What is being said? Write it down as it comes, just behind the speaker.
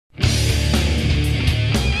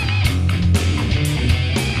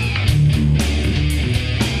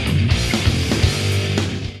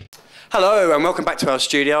Hello and welcome back to our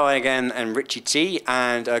studio. I again am Richie T,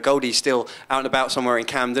 and Goldie's still out and about somewhere in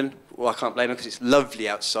Camden. Well, I can't blame him because it's lovely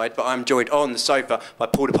outside, but I'm joined on the sofa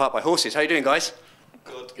pulled apart by horses. How are you doing, guys?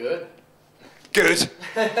 Good. Good. Good.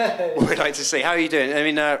 What we'd like to see. How are you doing? I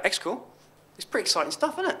mean, X-Cool, it's pretty exciting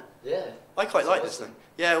stuff, isn't it? Yeah. I quite like this thing.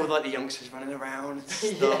 Yeah, with like the youngsters running around and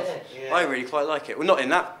stuff. Yeah. I really quite like it. Well, not in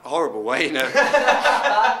that horrible way, you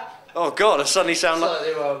know. Oh God, I suddenly sound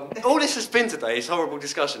Slightly like... wrong. All this has been today is horrible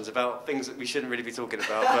discussions about things that we shouldn't really be talking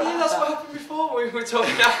about. But Yeah, that's what happened before when we were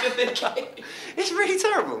talking after the game. it's really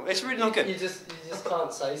terrible. It's really not good. You just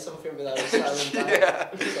can't say something without it sounding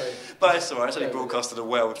Yeah. bad. So, But it's alright, it's only broadcast to the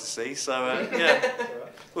world to see, so yeah,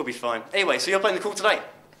 we'll be fine. Anyway, so you're playing the call today.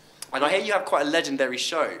 And I hear you have quite a legendary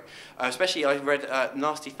show. Especially, I read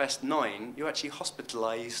Nasty Fest 9, you're actually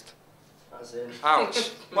hospitalised. as in.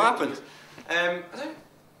 Ouch. What happened?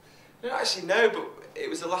 I don't actually know, but it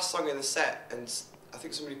was the last song in the set, and I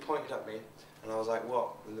think somebody pointed at me, and I was like, what?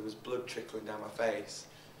 And there was blood trickling down my face.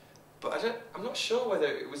 But I'm not sure whether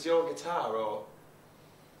it was your guitar or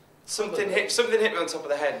something hit me on top of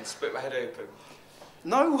the head and split my head open.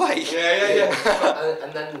 No way. Yeah.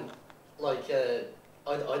 and then, like,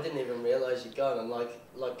 I didn't even realise you'd gone, and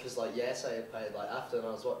because Yes, I had played after, and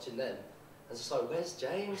I was watching them. I was just like, where's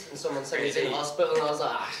James? And someone said he's in hospital, and I was like,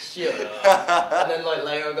 ah, shut up. And then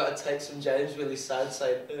later I got a text from James really sad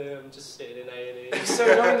saying, I'm just sitting in A&E. It was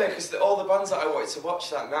so annoying though, because all the bands that I wanted to watch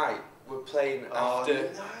that night were playing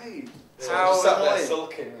after. No. So I was sat there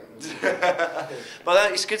sulking.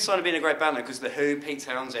 But it's a good sign of being a great band because The Who, Pete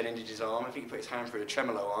Townsend injured his arm. I think he put his hand through a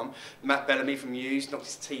tremolo arm. Matt Bellamy from Muse knocked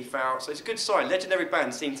his teeth out. So it's a good sign. Legendary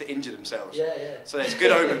bands seem to injure themselves. Yeah. So it's a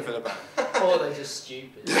good omen for the band. Or they're just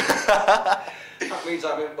stupid. That means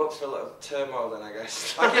I'm in books for a lot of turmoil then, I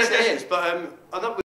guess. I guess it is, but I'm not